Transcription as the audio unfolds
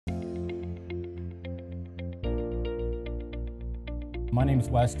My name is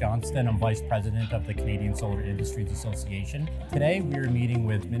Wes Johnston. I'm Vice President of the Canadian Solar Industries Association. Today we are meeting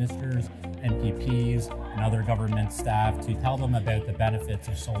with ministers, MPPs, and other government staff to tell them about the benefits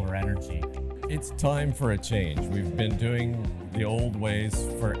of solar energy. It's time for a change. We've been doing the old ways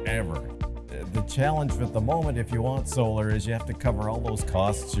forever. The challenge at the moment, if you want solar, is you have to cover all those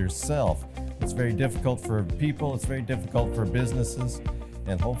costs yourself. It's very difficult for people, it's very difficult for businesses,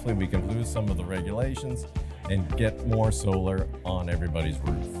 and hopefully we can lose some of the regulations and get more solar on everybody's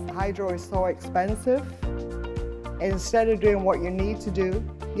roof. Hydro is so expensive. Instead of doing what you need to do,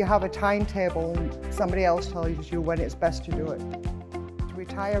 you have a timetable and somebody else tells you when it's best to do it.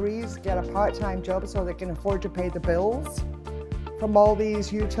 Retirees get a part-time job so they can afford to pay the bills from all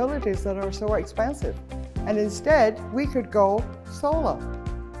these utilities that are so expensive. And instead, we could go solar.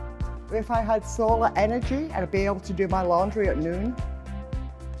 If I had solar energy, I'd be able to do my laundry at noon,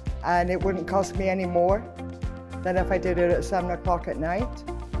 and it wouldn't cost me any more than if I did it at 7 o'clock at night.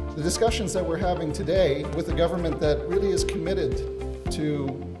 The discussions that we're having today with a government that really is committed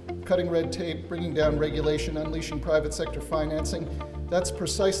to cutting red tape, bringing down regulation, unleashing private sector financing, that's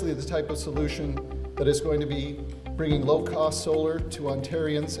precisely the type of solution that is going to be bringing low-cost solar to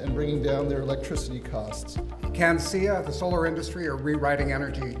Ontarians and bringing down their electricity costs. CanSIA, the solar industry, are rewriting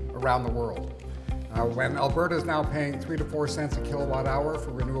energy around the world. When Alberta is now paying 3 to 4 cents a kilowatt hour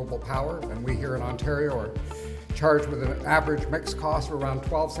for renewable power, and we here in Ontario are charged with an average mixed cost of around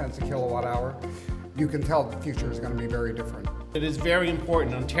 12 cents a kilowatt hour, you can tell the future is going to be very different. It is very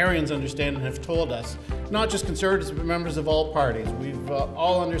important. Ontarians understand and have told us, not just Conservatives, but members of all parties. We've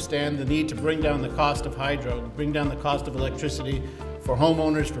all understand the need to bring down the cost of hydro, bring down the cost of electricity for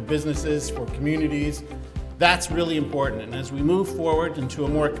homeowners, for businesses, for communities. That's really important. And as we move forward into a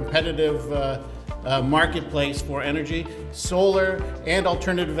more competitive marketplace for energy, solar and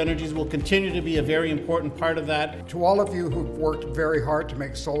alternative energies will continue to be a very important part of that. To all of you who've worked very hard to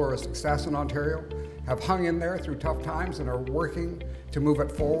make solar a success in Ontario, have hung in there through tough times and are working to move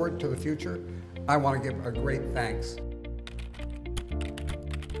it forward to the future, I want to give a great thanks.